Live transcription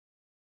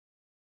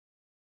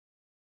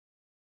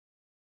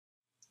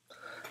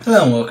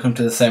Hello and welcome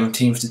to the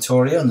 17th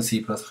tutorial on the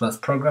C++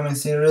 programming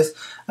series,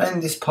 and in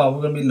this part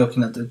we're going to be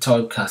looking at the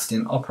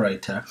typecasting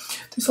operator.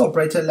 This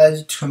operator allows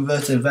you to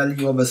convert a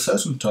value of a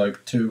certain type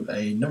to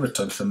another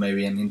type, so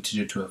maybe an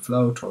integer to a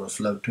float or a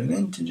float to an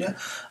integer.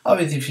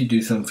 Obviously if you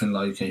do something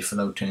like a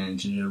float to an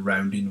integer,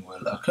 rounding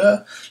will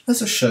occur.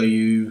 Let's just show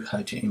you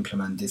how to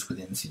implement this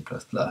within C++.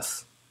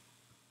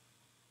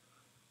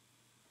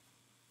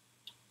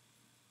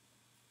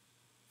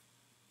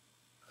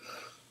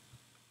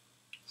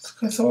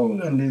 Okay, so what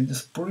we're going to do is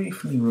just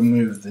briefly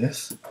remove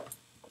this,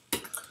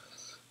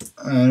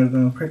 and we're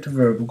going to create a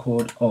variable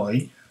called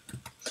I,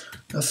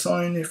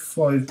 assign it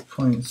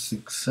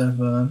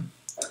 5.67,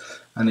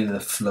 and it's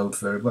a float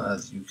variable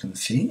as you can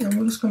see, and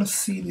we're just going to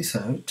see this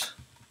out.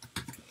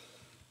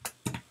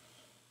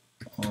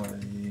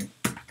 I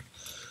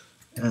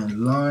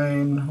and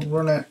line,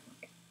 run it.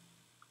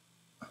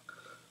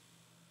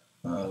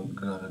 I've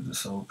got to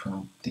just open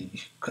up the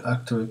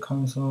Activate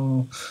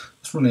console.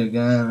 Let's run it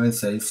again, and it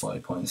says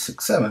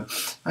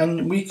 5.67.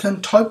 And we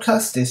can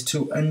typecast this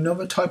to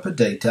another type of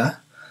data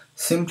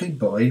simply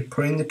by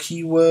putting the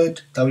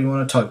keyword that we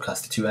want to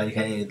typecast it to,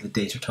 aka the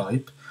data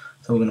type.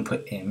 So we're going to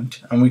put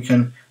int, and we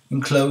can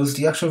enclose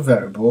the actual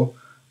variable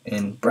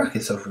in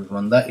brackets. So if we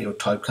run that, it'll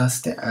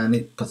typecast it, and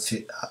it puts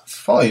it at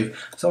 5.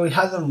 So it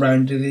hasn't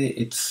rounded it,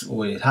 it's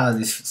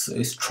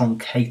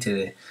truncated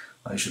it,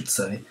 I should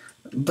say.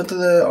 But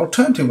the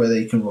alternative way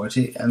that you can write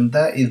it, and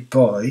that is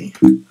by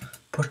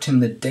putting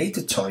the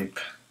data type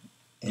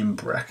in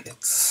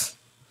brackets.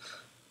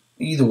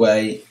 Either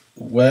way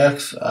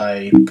works.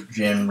 I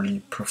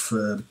generally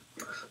prefer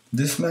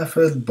this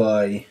method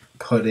by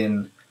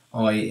putting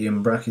I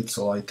in brackets,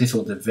 or like this,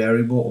 or the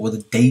variable, or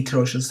the data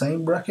I should say,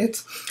 in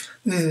brackets.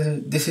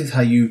 This is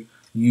how you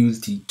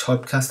use the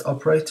typecast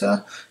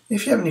operator.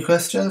 If you have any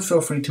questions, feel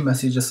free to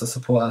message us at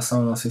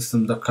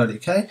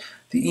support@soundarsystem.co.uk.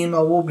 The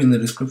email will be in the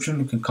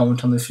description. You can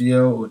comment on this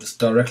video or just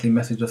directly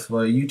message us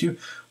via YouTube.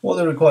 All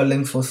the required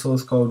links for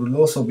source code will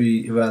also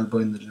be available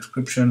in the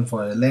description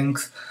via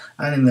links.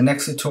 And in the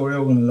next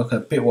tutorial, we're going to look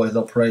at bitwise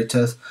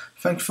operators.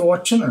 Thank you for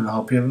watching, and I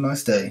hope you have a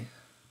nice day.